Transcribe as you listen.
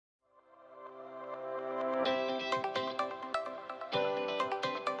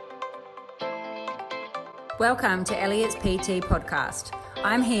Welcome to Elliott's PT podcast.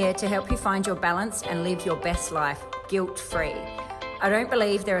 I'm here to help you find your balance and live your best life guilt-free. I don't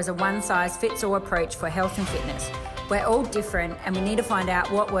believe there is a one-size-fits-all approach for health and fitness. We're all different and we need to find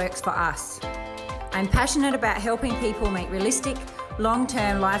out what works for us. I'm passionate about helping people make realistic,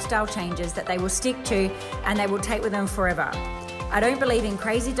 long-term lifestyle changes that they will stick to and they will take with them forever. I don't believe in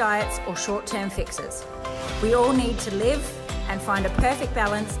crazy diets or short-term fixes. We all need to live and find a perfect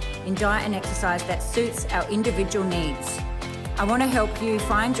balance in diet and exercise that suits our individual needs. I want to help you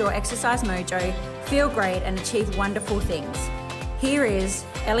find your exercise mojo, feel great and achieve wonderful things. Here is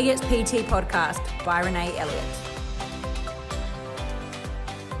Elliott's PT podcast by Renae Elliott.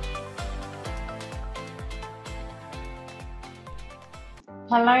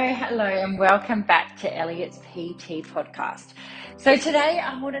 Hello and welcome back to Elliott's PT podcast. So today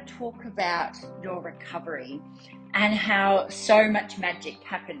I want to talk about your recovery and how so much magic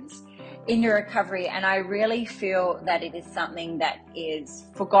happens in your recovery, and I really feel that it is something that is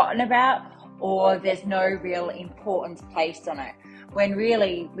forgotten about or there's no real importance placed on it, when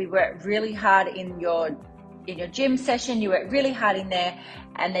really we work really hard in your gym session, you work really hard in there,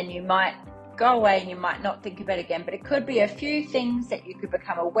 and then you might go away and you might not think about it again, but it could be a few things that you could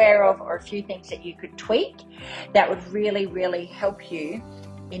become aware of or a few things that you could tweak that would really help you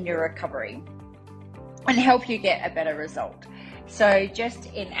in your recovery and help you get a better result. So just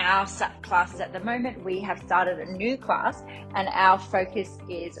in our classes at the moment, we have started a new class and our focus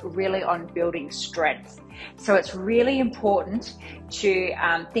is really on building strength. So it's really important to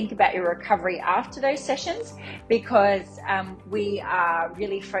think about your recovery after those sessions, because we are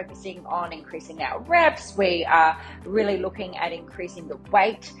really focusing on increasing our reps. We are really looking at increasing the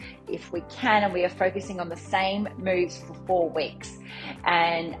weight if we can, and we are focusing on the same moves for 4 weeks.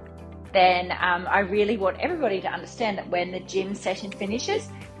 And then I really want everybody to understand that when the gym session finishes,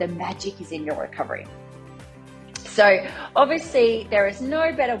 the magic is in your recovery. So obviously there is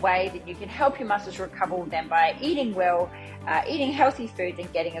no better way that you can help your muscles recover than by eating well, eating healthy foods and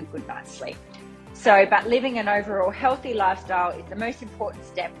getting a good night's sleep. But living an overall healthy lifestyle is the most important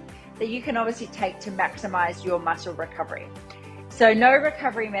step that you can obviously take to maximize your muscle recovery. So no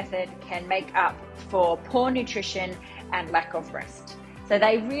recovery method can make up for poor nutrition and lack of rest. So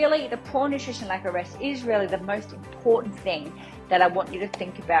the poor nutrition, lack of rest is really the most important thing that I want you to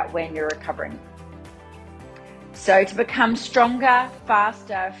think about when you're recovering. So to become stronger,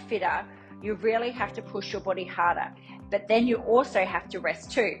 faster, fitter, you really have to push your body harder, but then you also have to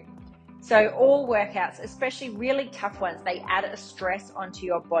rest too. So all workouts, especially really tough ones, they add a stress onto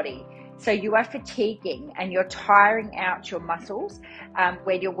your body. So you are fatiguing and you're tiring out your muscles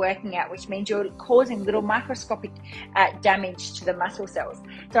when you're working out, which means you're causing little microscopic damage to the muscle cells.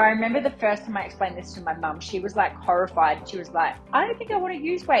 So I remember the first time I explained this to my mum, she was like horrified. She was like, I don't think I want to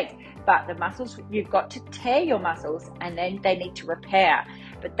use weights, but the muscles, you've got to tear your muscles and then they need to repair.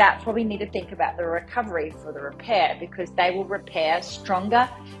 But that's what we need to think about, the recovery for the repair, because they will repair stronger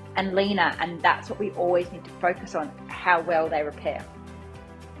and leaner, and that's what we always need to focus on, how well they repair.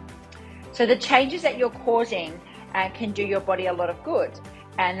 So the changes that you're causing can do your body a lot of good,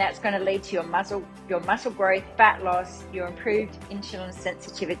 and that's going to lead to your muscle growth, fat loss, your improved insulin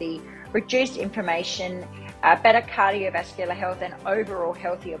sensitivity, reduced inflammation, better cardiovascular health, and overall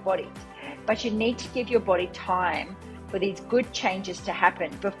healthier bodies. But you need to give your body time for these good changes to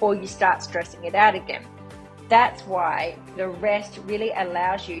happen before you start stressing it out again. That's why the rest really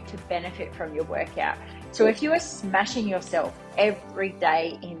allows you to benefit from your workout. So if you are smashing yourself every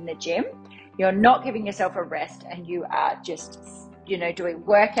day in the gym, you're not giving yourself a rest and you are just, doing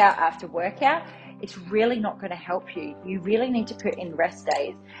workout after workout, it's really not going to help you. You really need to put in rest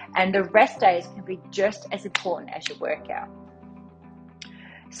days, and the rest days can be just as important as your workout.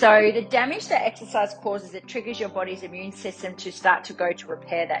 So the damage that exercise causes, it triggers your body's immune system to start to go to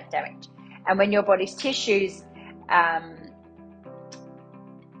repair that damage. And when your body's tissues,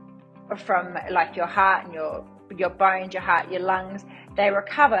 from like your heart and your bones, your heart, your lungs, they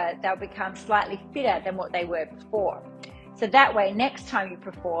recover, they'll become slightly fitter than what they were before. So that way, next time you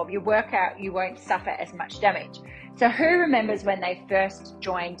perform your workout, you won't suffer as much damage. So who remembers when they first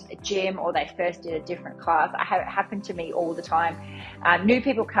joined a gym or they first did a different class? It happened to me all the time. New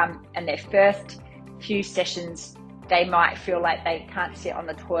people come and their first few sessions, they might feel like they can't sit on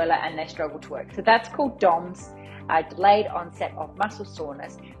the toilet and they struggle to work. So that's called DOMS, delayed onset of muscle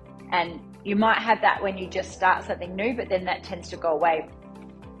soreness. And you might have that when you just start something new, but then that tends to go away.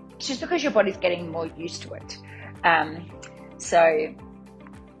 It's just because your body's getting more used to it.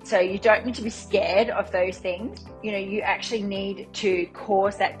 So you don't need to be scared of those things. You actually need to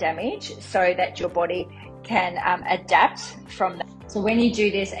cause that damage so that your body can adapt from that. So when you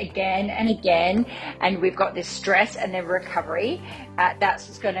do this again and again, and we've got this stress and then recovery, that's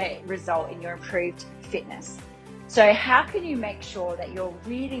what's going to result in your improved fitness. So how can you make sure that you're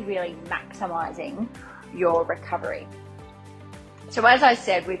really, really maximizing your recovery? So as I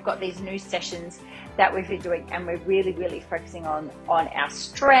said, we've got these new sessions that we've been doing, and we're really, really focusing on our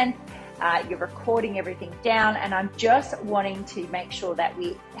strength. You're recording everything down, and I'm just wanting to make sure that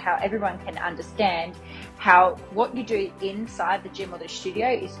how everyone can understand how what you do inside the gym or the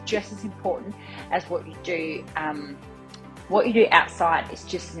studio is just as important as what you do. What you do outside is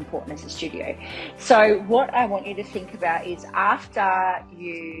just as important as the studio. So what I want you to think about is after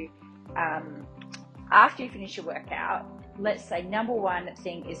you finish your workout, let's say number one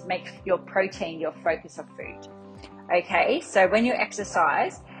thing is make your protein your focus of food. Okay, so when you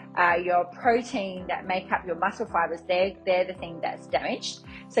exercise, your protein that make up your muscle fibers, they're the thing that's damaged.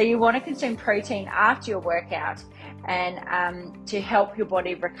 So you want to consume protein after your workout and to help your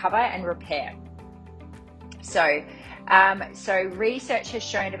body recover and repair. So research has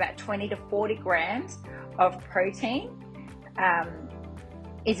shown about 20 to 40 grams of protein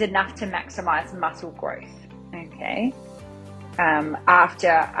is enough to maximize muscle growth. Okay,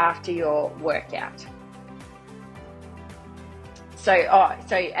 after your workout.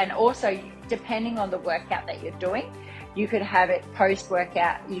 And also depending on the workout that you're doing, you could have it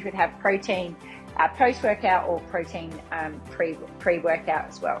post-workout. You could have protein post-workout or protein pre-workout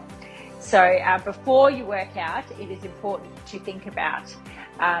as well. So before you work out, it is important to think about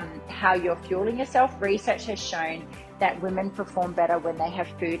how you're fueling yourself. Research has shown that women perform better when they have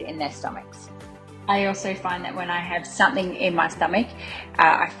food in their stomachs. I also find that when I have something in my stomach,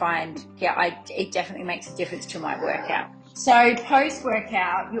 it definitely makes a difference to my workout. So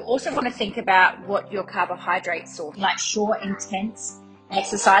post-workout, you also want to think about what your carbohydrate source, like short, intense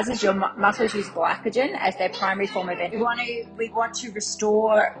exercises. Your muscles use glycogen as their primary form of energy. We want to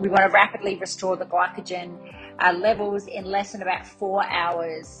rapidly restore the glycogen levels in less than about 4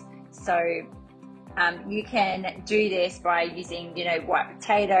 hours. So you can do this by using, white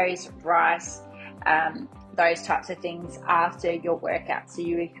potatoes, rice, those types of things after your workout. So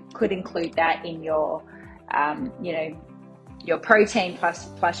you could include that in your, your protein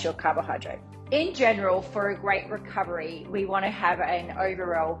plus your carbohydrate. In general, for a great recovery, we want to have an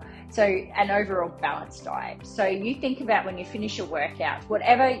overall balanced diet. So you think about when you finish your workout,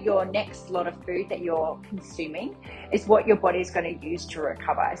 whatever your next lot of food that you're consuming is what your body is going to use to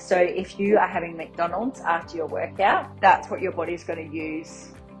recover. So if you are having McDonald's after your workout, that's what your body is going to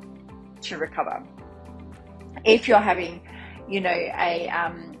use to recover. If you're having,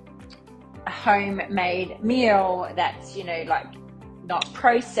 a homemade meal that's, not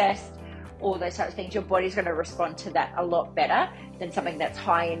processed, all those types of things, your body's going to respond to that a lot better than something that's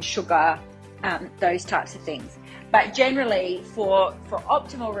high in sugar, those types of things. But generally, for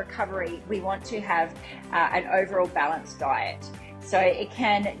optimal recovery, we want to have an overall balanced diet. So it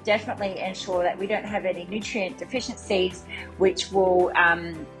can definitely ensure that we don't have any nutrient deficiencies, which will,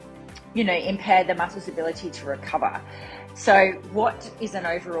 impair the muscle's ability to recover. So what is an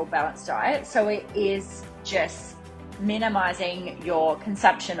overall balanced diet? So it is just minimizing your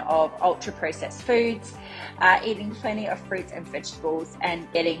consumption of ultra processed foods, eating plenty of fruits and vegetables, and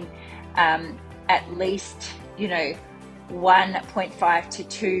getting at least 1.5 to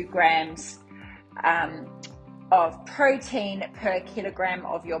 2 grams of protein per kilogram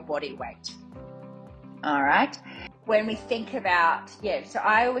of your body weight. All right, when we think about so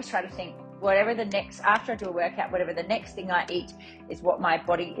I always try to think after I do a workout, whatever the next thing I eat is what my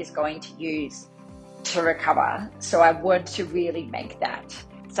body is going to use to recover. So I want to really make that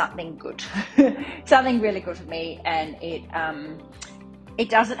something good, something really good for me. And it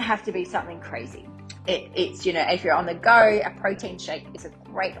doesn't have to be something crazy. It's if you're on the go, a protein shake is a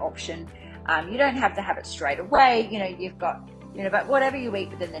great option. You don't have to have it straight away. You've got, but whatever you eat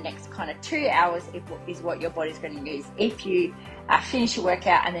within the next kind of 2 hours is what your body's going to use. If you finish your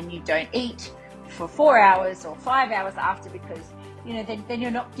workout and then you don't eat for 4 hours or 5 hours after, because then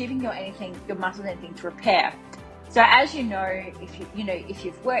you're not giving your muscles anything to repair. So as if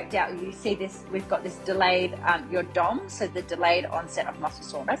you've worked out, you see this, we've got this delayed, your DOM, so the delayed onset of muscle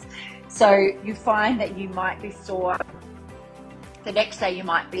soreness. So you find that you might be sore. The next day you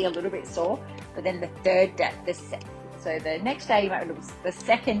might be a little bit sore, but then the next day the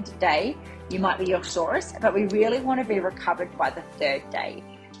second day you might be your sorest, but we really want to be recovered by the third day.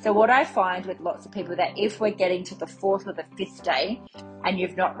 So what I find with lots of people, that if we're getting to the 4th or the 5th day and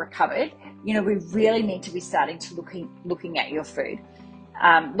you've not recovered, we really need to be starting to looking at your food.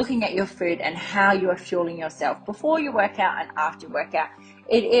 looking at your food and how you are fueling yourself before you work out and after you work out.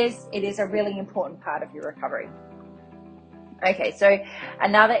 It is a really important part of your recovery. Okay, so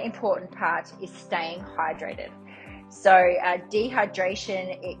another important part is staying hydrated. So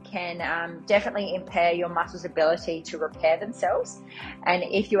dehydration, it can definitely impair your muscles' ability to repair themselves. And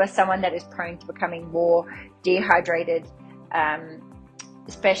if you are someone that is prone to becoming more dehydrated,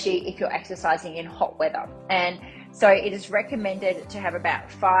 especially if you're exercising in hot weather. And so it is recommended to have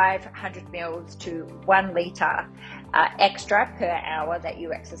about 500 mils to 1 litre extra per hour that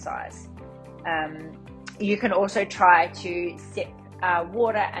you exercise. You can also try to sip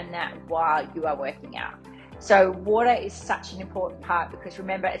water and that while you are working out. So water is such an important part because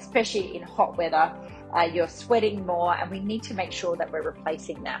remember, especially in hot weather, you're sweating more and we need to make sure that we're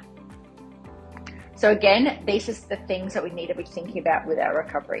replacing that. So again, these are the things that we need to be thinking about with our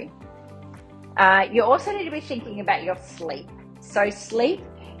recovery. You also need to be thinking about your sleep. So sleep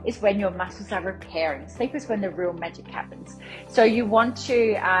is when your muscles are repairing. Sleep is when the real magic happens. So you want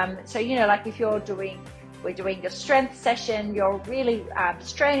to, like if we're doing your strength session, you're really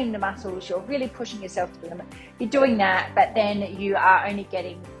straining the muscles, you're really pushing yourself to the limit. You're doing that, but then you are only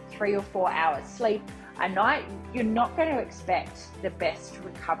getting 3 or 4 hours sleep a night. You're not going to expect the best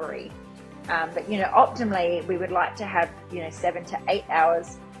recovery. But optimally, we would like to have 7 to 8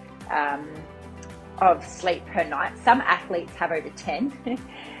 hours of sleep per night. Some athletes have over 10.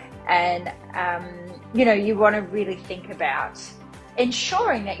 And, you want to really think about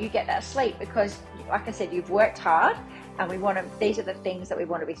ensuring that you get that sleep because, like I said, you've worked hard and these are the things that we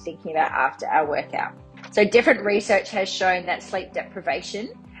want to be thinking about after our workout. So different research has shown that sleep deprivation,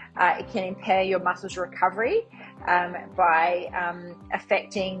 it can impair your muscles' recovery by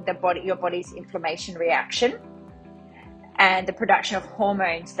affecting your body's inflammation reaction and the production of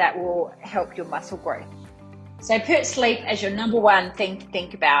hormones that will help your muscle growth. So put sleep as your number one thing to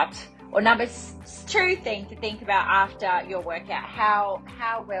think about, or number two thing to think about after your workout.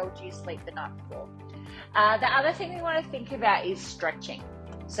 How well do you sleep the night before? The other thing we want to think about is stretching.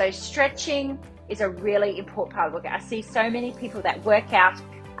 So stretching is a really important part of the workout. I see so many people that work out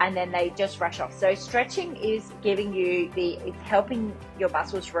and then they just rush off. So stretching is it's helping your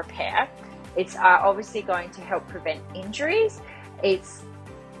muscles repair. It's obviously going to help prevent injuries. It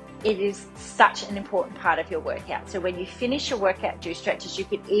is such an important part of your workout. So when you finish your workout, do stretches. You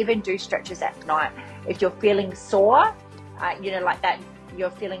can even do stretches at night. If you're feeling sore, like that,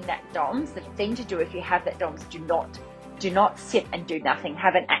 you're feeling that DOMS, the thing to do if you have that DOMS, do not sit and do nothing.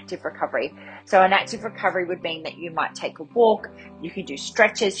 Have an active recovery. So an active recovery would mean that you might take a walk, you can do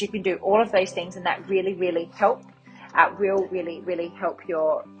stretches, you can do all of those things, and that really, really will really help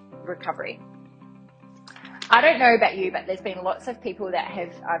your recovery. I don't know about you, but there's been lots of people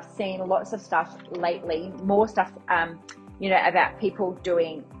I've seen lots of stuff lately, more stuff, about people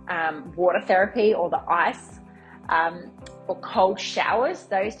doing water therapy or the ice or cold showers,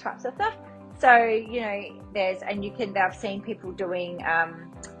 those types of stuff. So, I've seen people doing,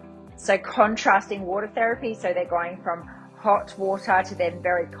 contrasting water therapy. So they're going from hot water to then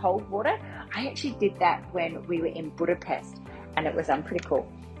very cold water. I actually did that when we were in Budapest and it was pretty cool.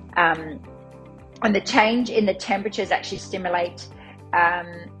 And the change in the temperatures actually stimulate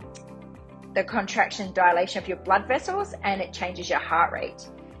the contraction and dilation of your blood vessels, and it changes your heart rate.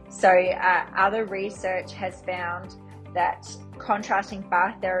 So other research has found that contrasting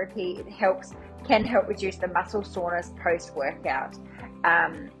bath therapy can help reduce the muscle soreness post-workout.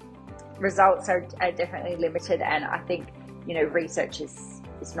 Results are definitely limited, and I think research is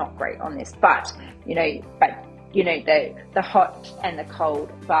not great on this. But the hot and the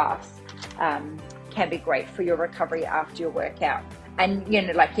cold baths can be great for your recovery after your workout. And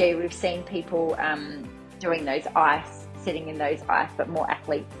we've seen people doing those ice, sitting in those ice, but more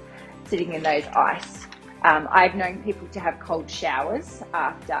athletes sitting in those ice. I've known people to have cold showers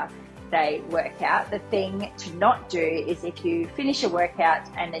after they work out. The thing to not do is if you finish a workout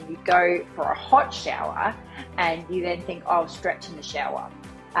and then you go for a hot shower and you then think, I'll stretch in the shower.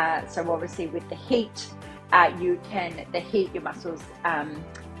 So obviously with the heat, your muscles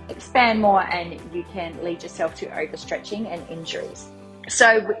expand more and you can lead yourself to overstretching and injuries.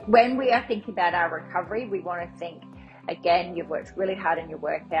 So when we are thinking about our recovery, we want to think, again, you've worked really hard in your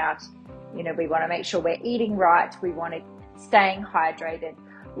workout. We want to make sure we're eating right. We want to staying hydrated,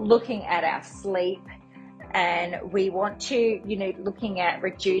 looking at our sleep, and we want to, looking at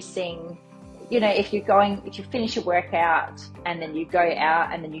reducing, if you finish your workout and then you go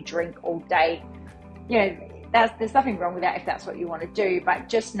out and then you drink all day, there's nothing wrong with that if that's what you want to do, but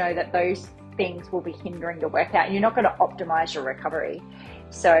just know that those things will be hindering your workout and you're not going to optimize your recovery.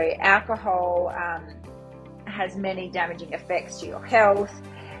 So alcohol has many damaging effects to your health.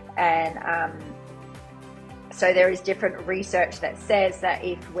 And so there is different research that says that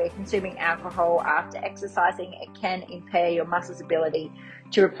if we're consuming alcohol after exercising, it can impair your muscles' ability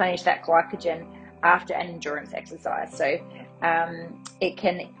to replenish that glycogen after an endurance exercise. So it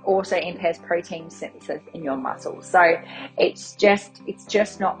can also impair protein synthesis in your muscles. So it's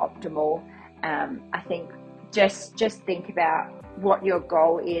just not optimal. I think just think about what your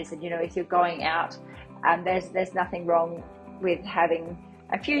goal is, and if you're going out, there's nothing wrong with having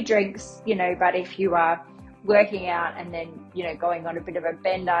a few drinks, but if you are working out and then going on a bit of a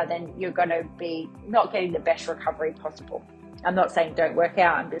bender, then you're going to be not getting the best recovery possible. I'm not saying don't work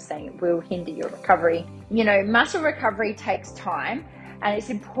out, I'm just saying it will hinder your recovery. Muscle recovery takes time, and it's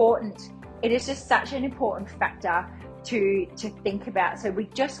important. It is just such an important factor to think about. So we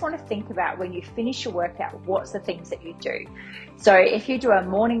just want to think about, when you finish your workout, what's the things that you do. So if you do a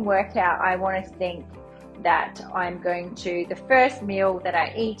morning workout, I want to think that I'm going to, the first meal that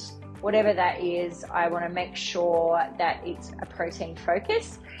I eat, whatever that is, I want to make sure that it's a protein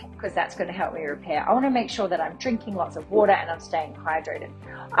focus, because that's going to help me repair. I want to make sure that I'm drinking lots of water and I'm staying hydrated.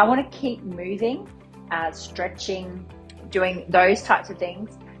 I want to keep moving, stretching, doing those types of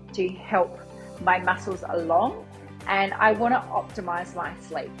things to help my muscles along. And I want to optimize my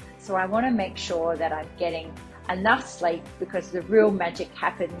sleep. So I want to make sure that I'm getting enough sleep, because the real magic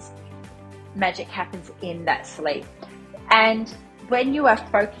happens in that sleep. And when you are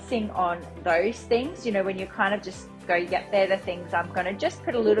focusing on those things, when you kind of just go, yep, they're the things I'm going to just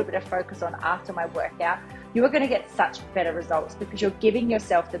put a little bit of focus on after my workout, you are going to get such better results, because you're giving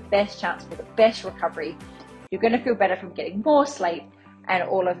yourself the best chance for the best recovery. You're going to feel better from getting more sleep and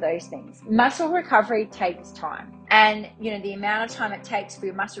all of those things. Muscle recovery takes time. And, the amount of time it takes for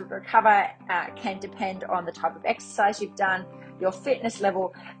your muscle to recover can depend on the type of exercise you've done, your fitness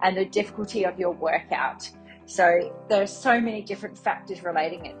level, and the difficulty of your workout. So there's so many different factors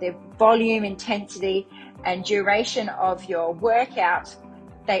relating it. The volume, intensity, and duration of your workout,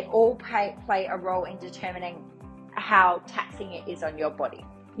 they all play a role in determining how taxing it is on your body.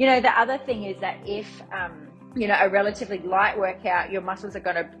 The other thing is that if, a relatively light workout, your muscles are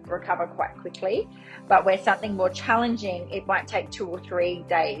going to recover quite quickly. But where something more challenging, it might take 2 or 3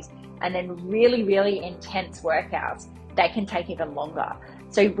 days. And then really, really intense workouts, they can take even longer.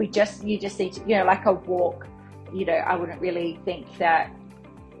 So you just need to, like a walk, I wouldn't really think that,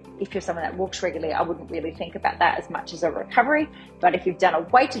 if you're someone that walks regularly, I wouldn't really think about that as much as a recovery. But if you've done a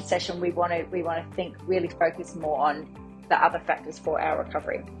weighted session, we want to really focus more on the other factors for our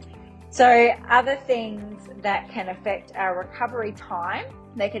recovery. So other things that can affect our recovery time,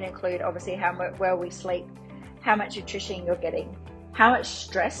 they can include obviously how well we sleep, how much nutrition you're getting, how much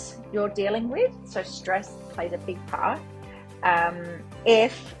stress you're dealing with. So stress plays a big part.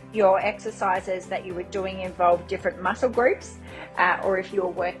 If your exercises that you were doing involve different muscle groups, or if you're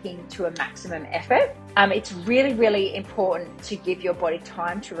working to a maximum effort, it's really, really important to give your body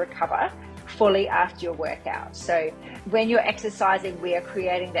time to recover fully after your workout. So when you're exercising, we are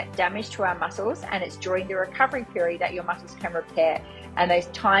creating that damage to our muscles, and it's during the recovery period that your muscles can repair, and those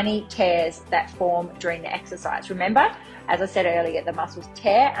tiny tears that form during the exercise. Remember, as I said earlier, the muscles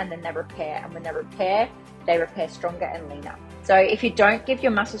tear and then they repair, and when they repair stronger and leaner. So if you don't give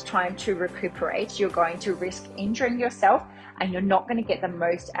your muscles time to recuperate, you're going to risk injuring yourself, and you're not going to get the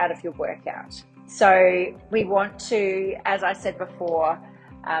most out of your workout. So we want to, as I said before,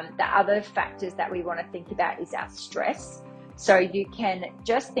 the other factors that we want to think about is our stress. So you can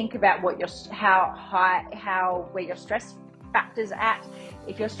just think about where your stress factors at.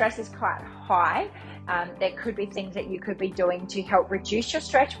 If your stress is quite high, there could be things that you could be doing to help reduce your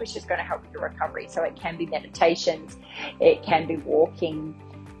stress, which is going to help your recovery. So it can be meditations, it can be walking,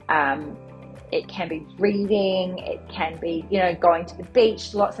 it can be reading, it can be, going to the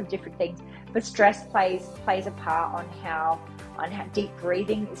beach, lots of different things. But stress plays a part on how deep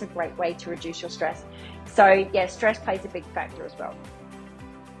breathing is a great way to reduce your stress. So yeah, stress plays a big factor as well.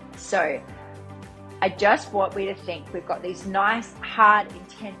 So I just want you to think, we've got these nice, hard,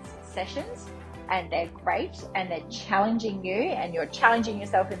 intense sessions, and they're great, and they're challenging you, and you're challenging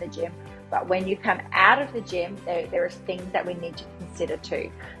yourself in the gym. But when you come out of the gym, there are things that we need to consider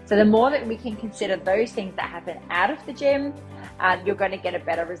too. So the more that we can consider those things that happen out of the gym, you're going to get a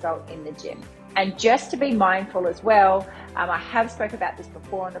better result in the gym. And just to be mindful as well, I have spoke about this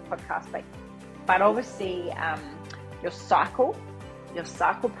before on the podcast, but obviously your cycle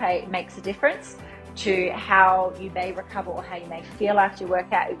makes a difference to how you may recover or how you may feel after your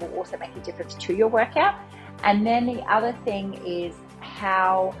workout. It will also make a difference to your workout. And then the other thing is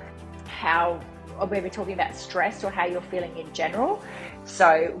how we're talking about stress or how you're feeling in general.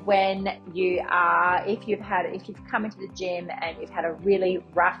 So when you are, if you've come into the gym and you've had a really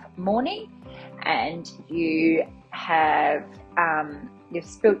rough morning and you have, you've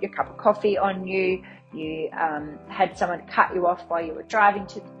spilt your cup of coffee on you, you had someone cut you off while you were driving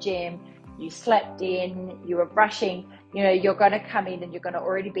to the gym, you slept in, you were brushing, you're going to come in and you're going to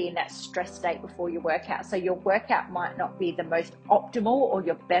already be in that stress state before your workout. So your workout might not be the most optimal or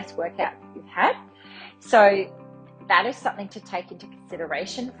your best workout you've had. So that is something to take into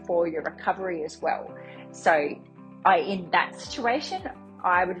consideration for your recovery as well. So in that situation,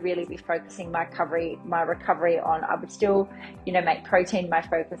 I would really be focusing my recovery on, I would still, make protein my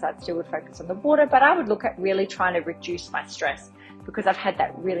focus. I still would focus on the water, but I would look at really trying to reduce my stress because I've had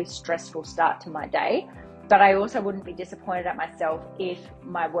that really stressful start to my day. But I also wouldn't be disappointed at myself if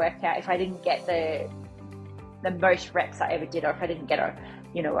my workout, if I didn't get the most reps I ever did, or if I didn't get a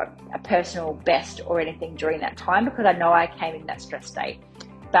personal best or anything during that time, because I know I came in that stress state.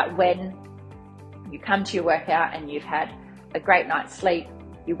 But when you come to your workout and you've had a great night's sleep,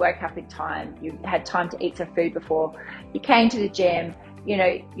 you woke up in time, you had time to eat some food before you came to the gym,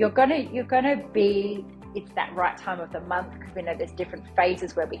 you're gonna be, it's that right time of the month, because we know there's different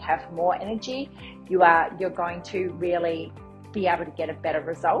phases where we have more energy. You're going to really be able to get a better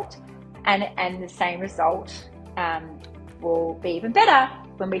result, and the same result will be even better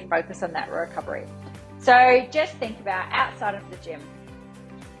when we focus on that recovery. So just think about outside of the gym,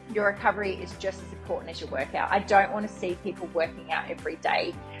 your recovery is just as important as your workout. I don't want to see people working out every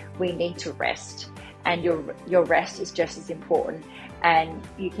day. We need to rest, and your rest is just as important. And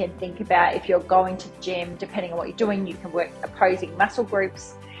you can think about, if you're going to the gym, depending on what you're doing, you can work opposing muscle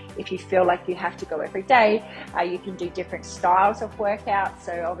groups. If you feel like you have to go every day, you can do different styles of workouts.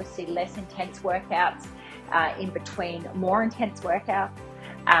 So obviously less intense workouts, in between more intense workouts.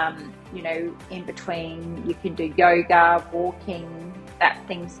 In between you can do yoga, walking,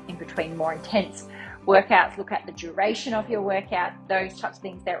 things in between more intense workouts. Look at the duration of your workout, those types of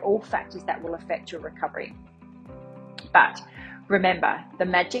things. They're all factors that will affect your recovery. But remember, the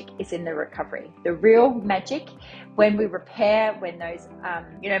magic is in the recovery. The real magic, when we repair, when those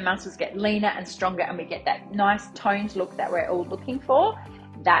muscles get leaner and stronger and we get that nice toned look that we're all looking for,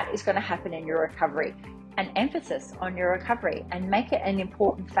 that is going to happen in your recovery. An emphasis on your recovery, and make it an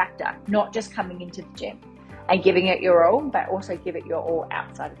important factor, not just coming into the gym and giving it your all, but also give it your all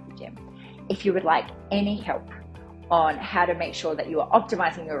outside of the gym. If you would like any help on how to make sure that you are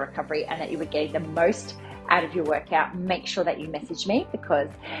optimizing your recovery and that you are getting the most out of your workout, make sure that you message me, because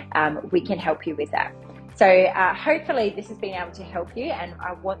we can help you with that. So hopefully this has been able to help you, and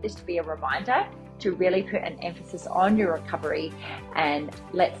I want this to be a reminder to really put an emphasis on your recovery, and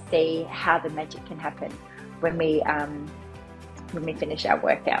let's see how the magic can happen when we finish our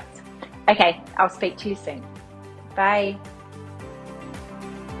workouts. Okay, I'll speak to you soon. Bye.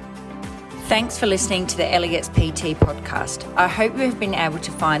 Thanks for listening to the Elliott's PT podcast. I hope you have been able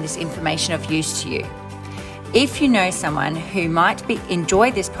to find this information of use to you. If you know someone who might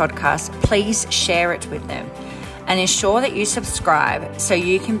enjoy this podcast, please share it with them, and ensure that you subscribe so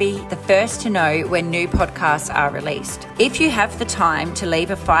you can be the first to know when new podcasts are released. If you have the time to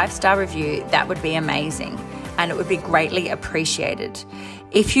leave a 5-star review, that would be amazing, and it would be greatly appreciated.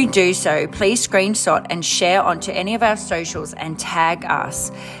 If you do so, please screenshot and share onto any of our socials and tag us.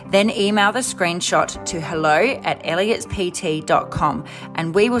 Then email the screenshot to hello@elliotspt.com,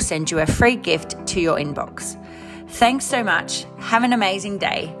 and we will send you a free gift to your inbox. Thanks so much. Have an amazing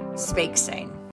day. Speak soon.